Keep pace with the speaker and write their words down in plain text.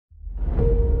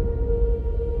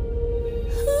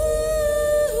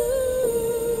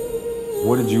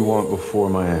What did you want before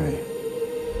Miami?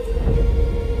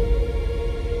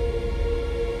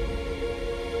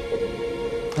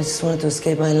 I just wanted to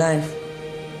escape my life.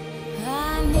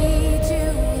 I need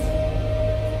you.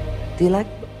 Do you like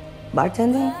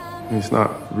bartending? It's not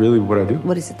really what I do.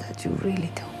 What is it that you really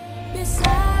do?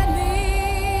 Beside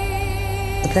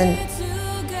me. But then To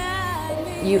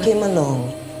guide me. you came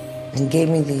along and gave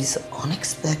me this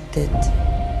unexpected,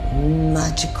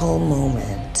 magical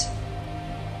moment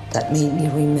that made me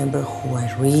remember who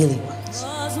I really was.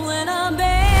 'Cause when I'm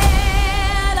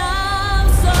bad, I'm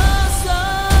so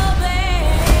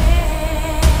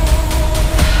bad.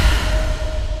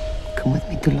 Come with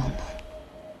me to London.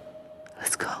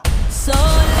 Let's go. So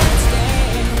let's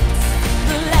dance.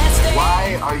 The last dance. Why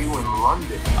are you in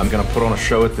London? I'm gonna put on a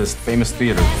show at this famous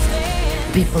theater.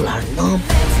 People are numb,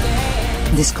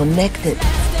 disconnected.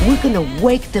 We're gonna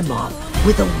wake them up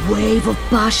with a wave of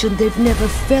passion they've never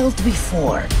felt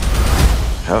before.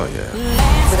 Hell yeah.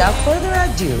 Without further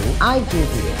ado, I give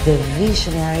you the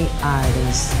visionary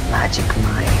artist magic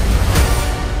mind.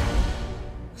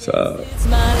 So, It's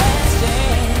my last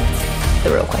chance. The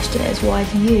real question is, why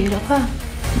do you love her?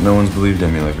 no one's believed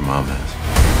in me like your mom has.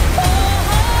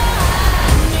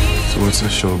 So what's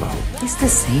this show about? It's the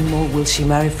same old, will she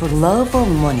marry for love or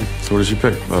money? So what does she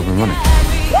pick? Love or money?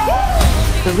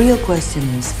 The real question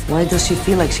is, why does she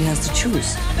feel like she has to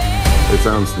choose? It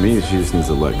sounds to me she just needs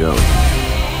to let go.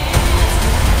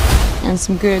 And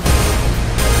some good.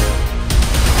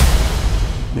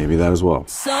 Maybe that as well.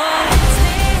 So let's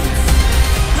dance.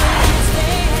 Let's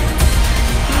dance.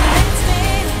 Let's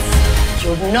dance.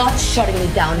 You're not shutting me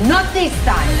down, not this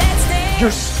time. Let's dance.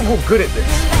 You're so good at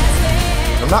this.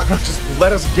 I'm not gonna just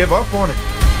let us give up on it.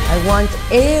 I want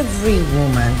every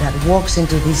woman that walks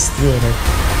into this theater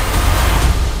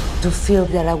to feel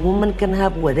that a woman can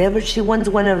have whatever she wants,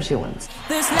 whenever she wants.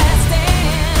 This last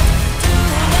dance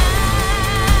tonight.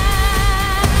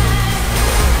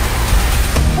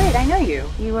 Wait, I know you.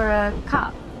 You were a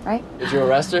cop, right? Did you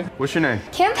arrest her? What's your name?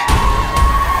 Kim?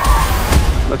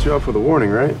 Let you out for the warning,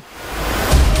 right?